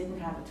when we didn't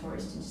have a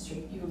tourist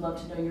industry. You would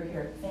love to know you're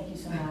here. Thank you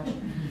so much.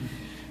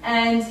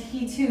 And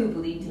he too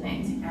believed in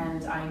it.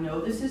 And I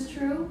know this is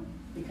true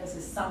because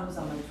his son was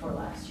on my tour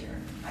last year.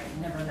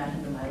 I'd never met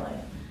him in my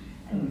life.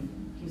 And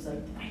he was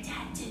like, my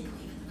dad did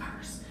believe in the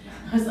curse.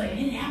 I was like,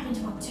 it happened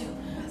to him too.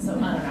 So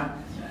I don't know.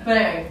 But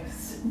anyway,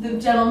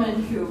 the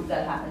gentleman who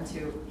that happened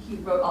to, he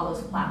wrote all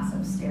those plaques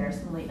upstairs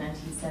in the late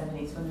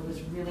 1970s when there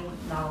was really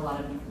not a lot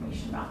of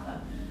information about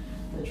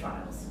the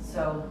trials.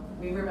 So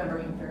we remember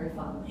him very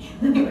fondly.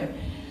 Anyway,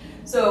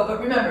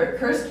 but remember,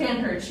 curse can't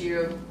hurt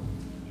you.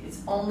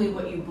 It's only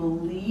what you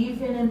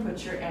believe in and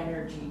put your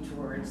energy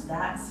towards.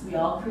 We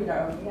all create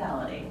our own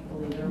reality,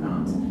 believe it or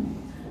not.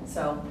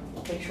 So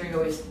make sure you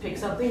always pick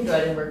something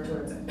good and work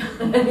towards it.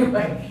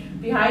 Anyway,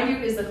 behind you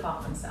is the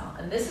coffin cell.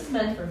 And this is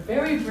meant for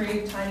very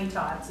brave, tiny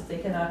tots if they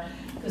cannot,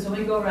 because when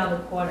we go around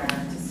the corner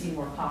to see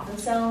more coffin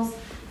cells,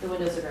 the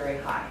windows are very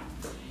high.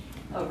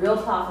 A real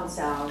coffin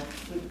cell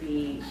would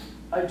be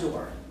a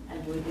door,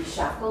 and you would be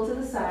shackled to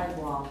the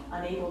sidewall,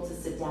 unable to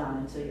sit down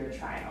until your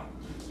trial.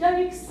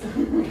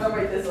 Yikes. Go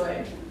right this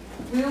way.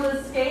 We will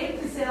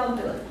escape to Salem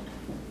Village.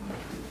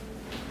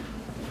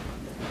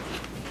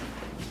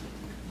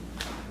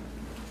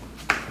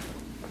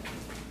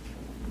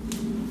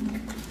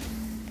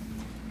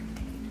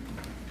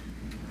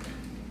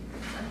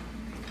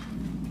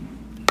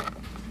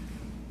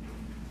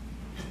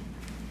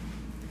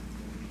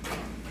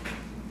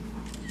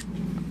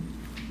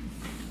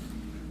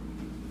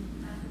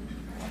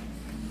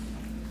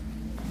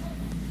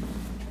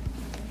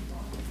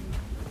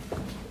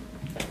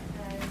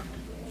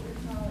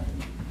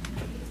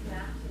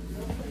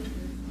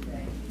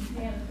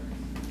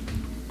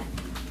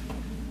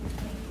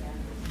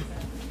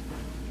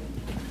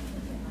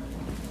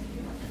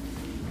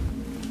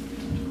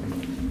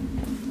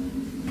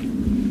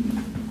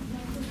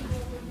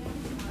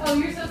 Oh,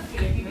 you're so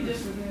sweet. You can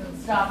just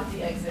stop at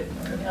the exit,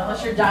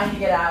 unless you're dying to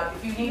get out.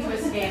 If you need to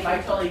escape, I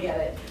totally get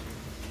it.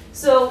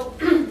 So,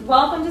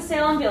 welcome to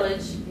Salem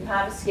Village. You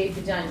have escaped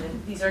the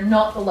dungeon. These are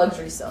not the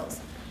luxury cells.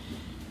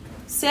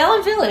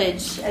 Salem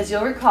Village, as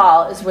you'll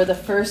recall, is where the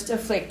first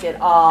afflicted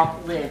all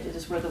lived. It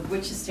is where the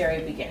witch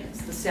hysteria begins.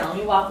 The Salem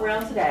you walk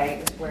around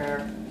today is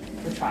where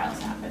the trials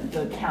happen,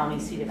 the county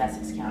seat of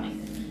Essex County.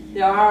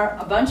 There are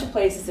a bunch of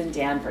places in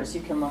Danvers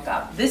you can look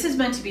up. This is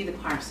meant to be the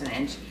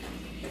parsonage.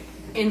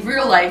 In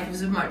real life, it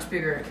was a much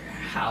bigger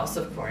house,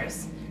 of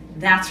course.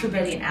 That's where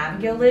Betty and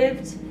Abigail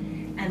lived,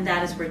 and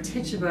that is where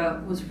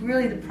Tituba was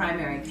really the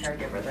primary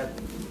caregiver,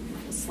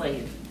 the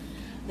slave.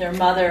 Their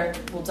mother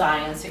will die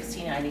in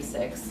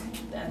 1696,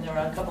 and there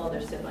are a couple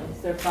other siblings.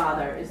 Their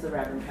father is the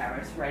Reverend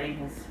Paris, writing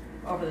his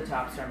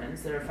over-the-top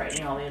sermons that are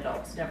frightening all the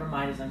adults, never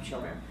mind his own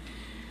children.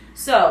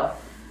 So,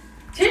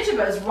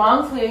 Tituba is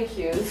wrongfully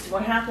accused.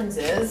 What happens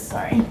is,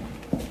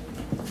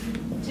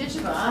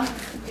 Tituba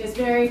is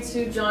married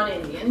to John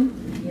Indian.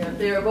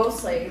 They were both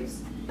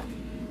slaves.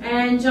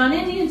 And John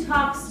Indian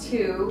talks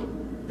to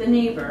the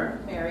neighbor,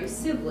 Mary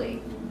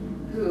Sibley,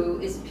 who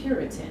is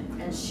Puritan.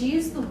 And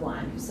she's the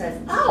one who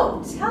says,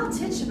 oh, tell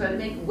Tituba to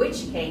make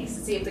witch cakes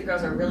to see if the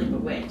girls are really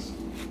bewitched.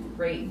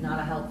 Great, not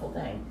a helpful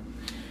thing.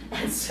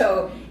 And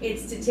so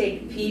it's to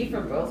take pea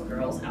from both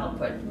girls'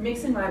 output,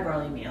 mix in rye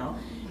barley meal,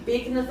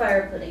 bake in the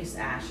fireplace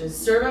ashes,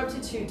 serve up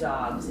to 2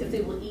 dogs. If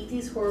they will eat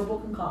these horrible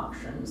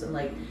concoctions and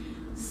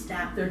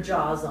snap their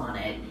jaws on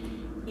it,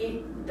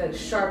 the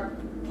sharp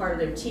part of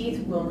their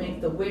teeth will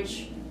make the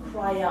witch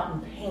cry out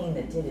in pain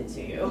that did it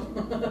to you.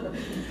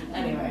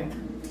 Anyway,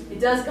 it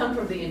does come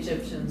from the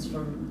Egyptians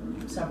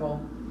from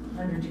several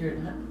hundreds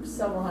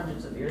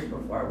of years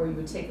before, where you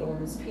would take a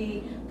woman's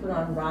pea, put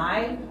on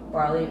rye,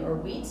 barley, or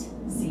wheat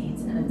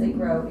seeds, and if they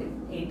grow,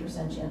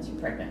 80% chance you're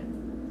pregnant.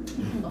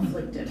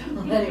 Afflicted.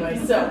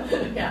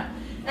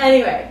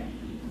 Anyway,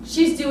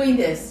 she's doing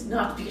this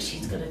not because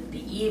she's going to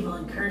be evil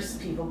and curse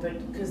people,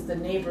 but because the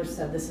neighbors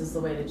said this is the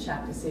way to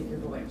check to see if you're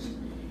bewitched.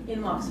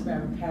 In walks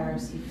Reverend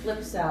Paris. He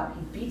flips out.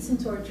 He beats and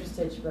tortures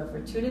Tituba for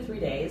 2 to 3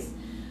 days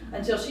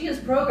until she is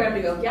programmed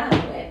to go, yeah,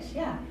 I'm a witch,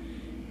 yeah.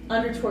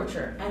 Under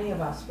torture, any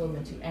of us will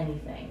admit to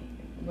anything,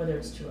 whether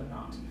it's true or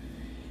not.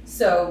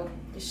 So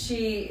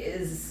she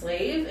is a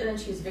slave, and then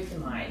she's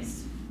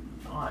victimized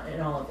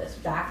in all of this.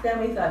 Back then,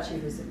 we thought she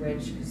was a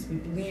witch because we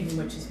believed in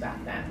witches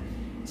back then.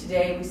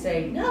 Today, we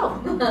say,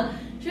 no,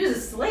 she was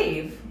a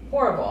slave.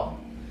 Horrible.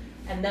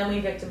 And then we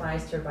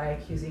victimized her by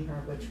accusing her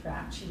of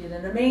witchcraft. She did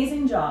an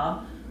amazing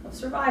job of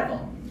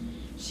survival.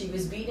 She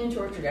was beaten and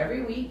tortured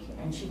every week,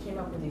 and she came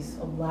up with these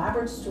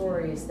elaborate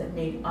stories that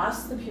made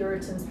us, the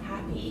Puritans,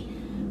 happy,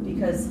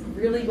 because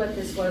really what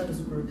this was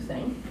a group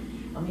thing.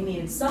 We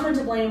needed someone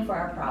to blame for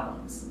our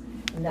problems.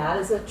 And that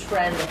is a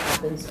trend that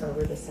happens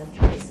over the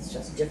centuries. It's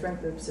just different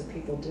groups of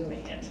people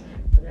doing it.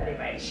 But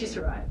anyway, she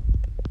survived.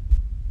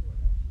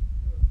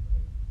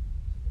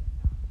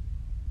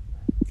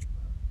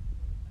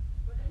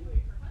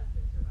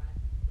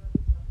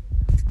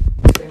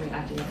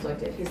 Acting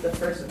afflicted. He's the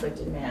first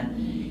afflicted man.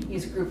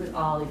 He's grouped with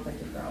all the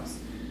afflicted girls.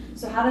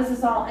 So how does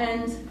this all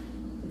end?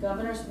 The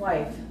governor's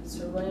wife,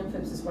 Sir William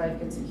Phipps's wife,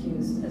 gets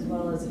accused, as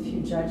well as a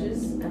few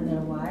judges and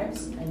their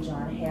wives, and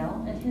John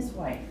Hale and his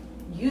wife,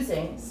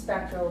 using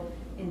spectral,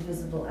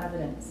 invisible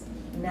evidence.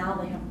 Now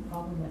they have a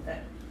problem with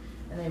it,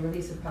 and they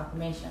release a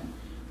proclamation,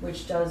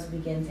 which does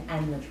begin to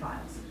end the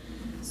trials.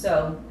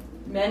 So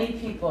many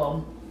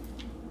people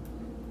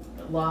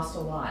lost a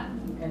lot,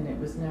 and it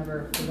was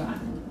never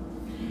forgotten.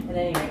 At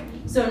any rate,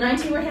 so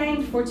 19 were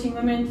hanged, 14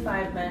 women,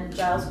 5 men.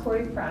 Giles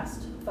Corey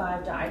pressed,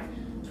 5 died,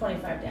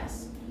 25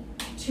 deaths.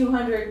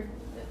 200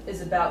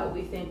 is about what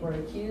we think were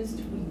accused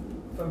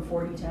from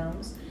 40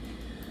 towns.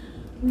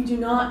 We do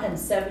not, and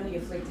 70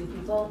 afflicted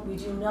people, we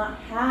do not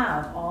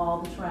have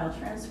all the trial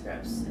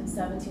transcripts. In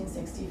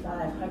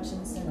 1765,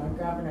 Hutchinson, our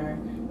governor,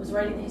 was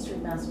writing the history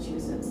of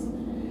Massachusetts.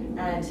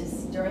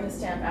 And during the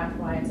Stamp Act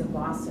riots of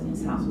Boston,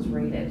 his house was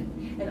raided,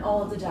 and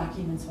all of the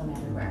documents went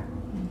everywhere.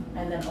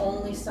 And then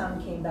only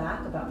some came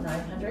back, about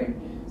 900.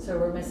 So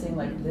we're missing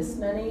this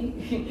many.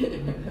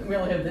 We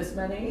only have this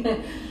many.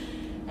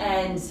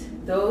 And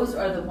those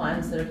are the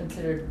ones that are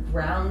considered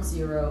ground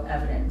zero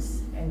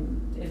evidence.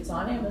 And it's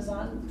on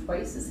Amazon,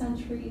 Twice a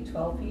Century,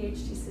 12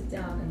 PhDs sit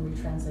down and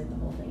retranslate the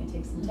whole thing. It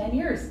takes them 10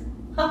 years.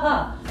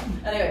 Haha.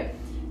 Anyway,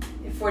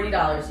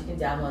 $40, you can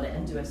download it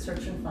and do a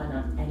search and find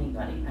on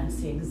anybody and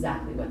see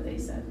exactly what they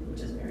said,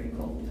 which is very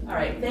cool. All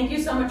right, thank you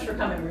so much for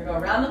coming. We're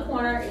going to go around the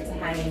corner. It's a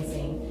hanging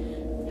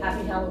scene.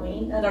 Happy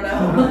Halloween? I don't know.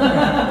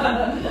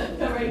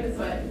 Come right this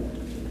way.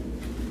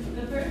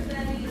 The first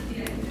thing is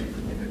the exit.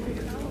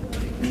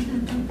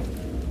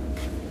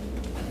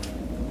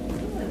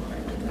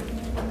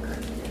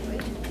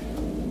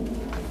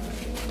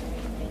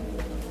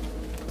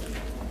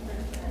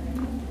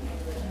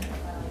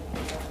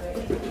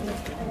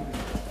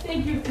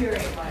 Thank you very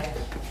much.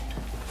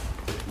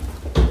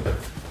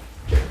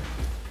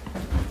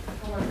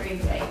 Have a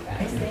great day,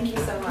 guys. Thank you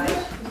so much.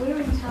 Where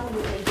in town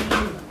did they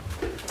do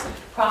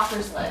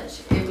Proctor's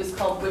Ledge? It was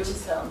called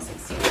Witches Hill in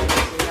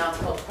 1692. Now it's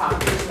called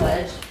Proctor's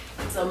Ledge.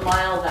 It's a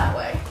mile that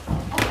way.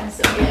 Okay.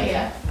 So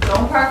yeah.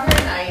 Don't park there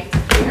at night.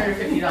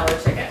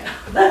 $350 ticket.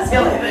 That's the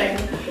only thing.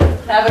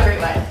 Have a great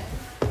night.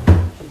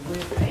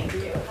 Thank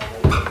you. Have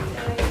a great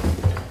day.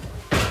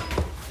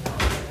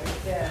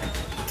 Yeah.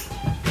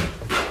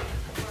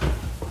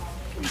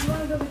 You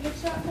want to go to the gift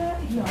shop now?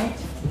 No.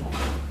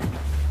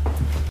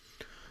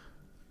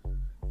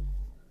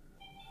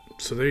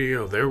 So there you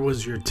go. There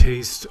was your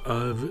taste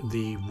of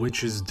the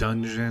Witch's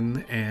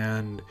Dungeon,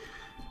 and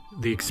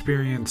the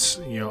experience,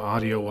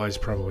 audio-wise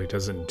probably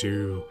doesn't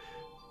do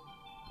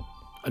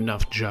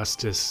enough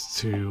justice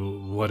to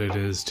what it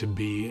is to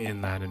be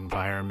in that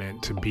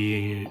environment, to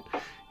be,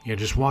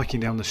 just walking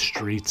down the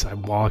streets. I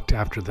walked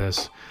after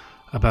this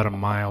about a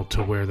mile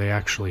to where they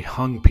actually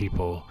hung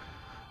people.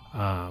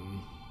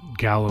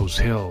 Gallows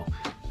Hill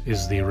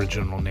is the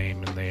original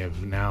name, and they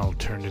have now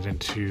turned it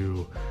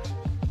into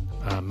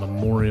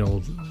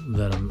memorial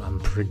that I'm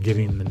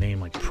forgetting the name,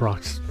 like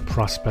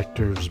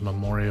Prospectors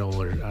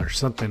Memorial or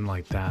something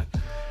like that.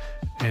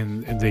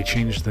 And they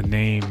changed the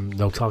name.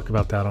 They'll talk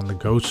about that on the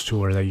Ghost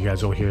Tour that you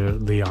guys will hear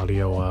the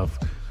audio of,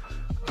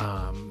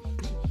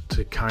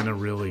 to kind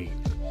of really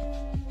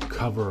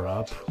cover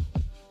up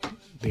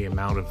the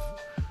amount of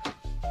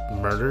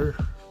murder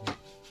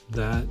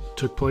that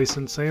took place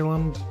in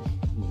Salem.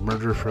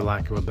 Murder, for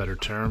lack of a better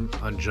term,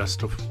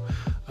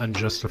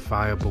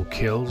 unjustifiable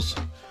kills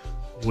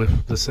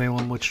with the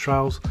Salem witch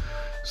trials.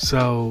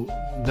 So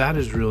that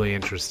is really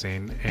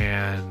interesting,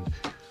 and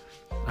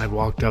I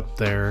walked up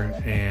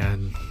there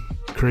and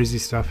crazy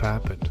stuff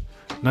happened.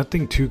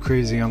 Nothing too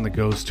crazy on the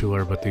Ghost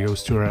Tour, but the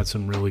Ghost Tour had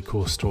some really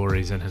cool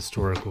stories and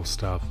historical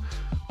stuff.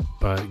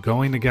 But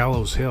going to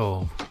Gallows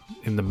Hill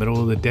in the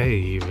middle of the day,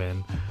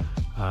 even,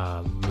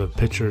 the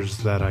pictures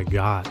that I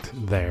got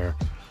there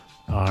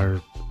are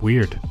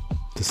weird,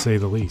 to say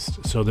the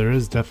least. So there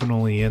is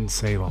definitely in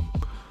Salem,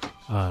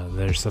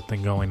 there's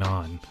something going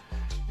on,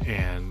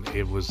 and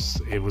it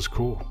was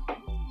cool.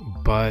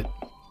 But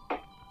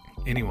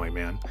anyway,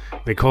 man,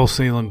 they call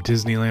Salem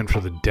Disneyland for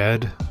the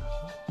dead.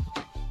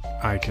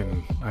 I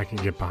can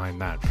get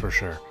behind that for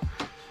sure.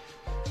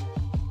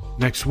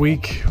 Next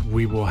week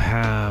we will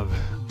have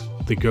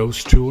the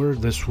Ghost Tour.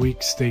 This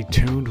week, stay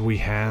tuned. We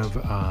have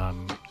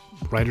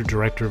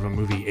writer-director of a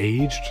movie,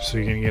 Aged, so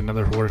you're gonna get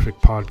another horrific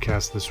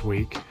podcast this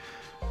week.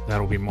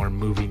 That'll be more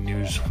movie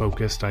news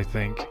focused, I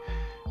think.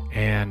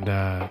 And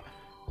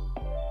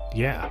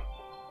yeah,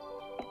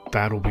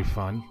 that'll be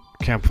fun.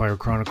 Campfire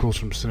Chronicles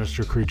from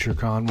Sinister Creature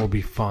Con will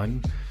be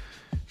fun.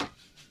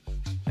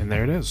 And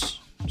there it is.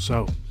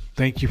 So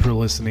thank you for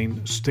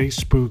listening. Stay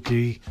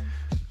spooky.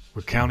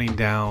 We're counting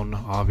down.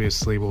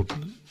 Obviously,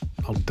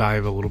 I'll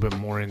dive a little bit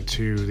more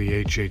into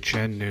the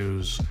HHN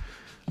news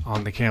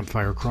on the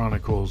Campfire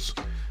Chronicles.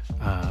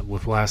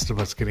 With Last of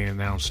Us getting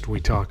announced, we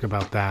talk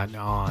about that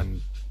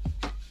on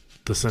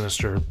the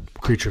Sinister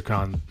Creature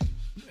Con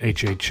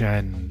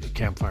HHN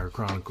Campfire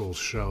Chronicles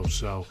show.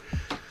 So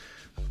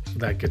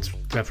that gets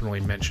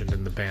definitely mentioned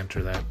in the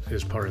banter that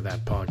is part of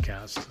that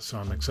podcast. So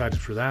I'm excited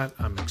for that.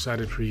 I'm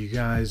excited for you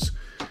guys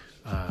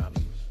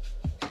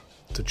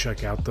to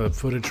check out the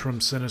footage from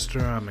Sinister.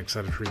 I'm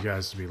excited for you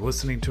guys to be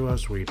listening to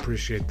us. We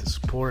appreciate the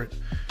support.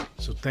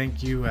 So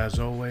thank you as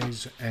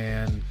always,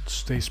 and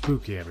stay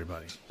spooky,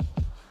 everybody.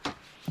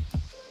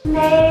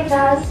 May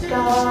the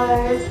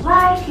stars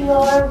light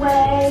your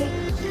way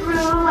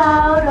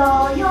throughout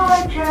all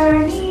your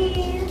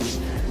journeys.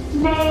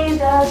 May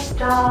the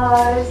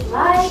stars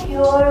light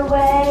your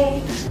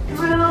way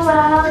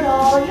throughout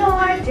all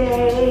your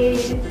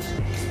days.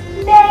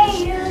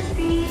 May you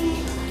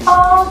see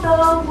all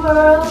the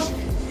world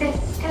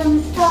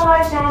systems,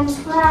 stars, and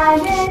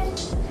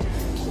planets.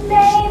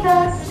 May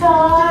the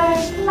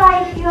stars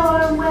light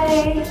your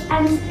way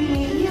and be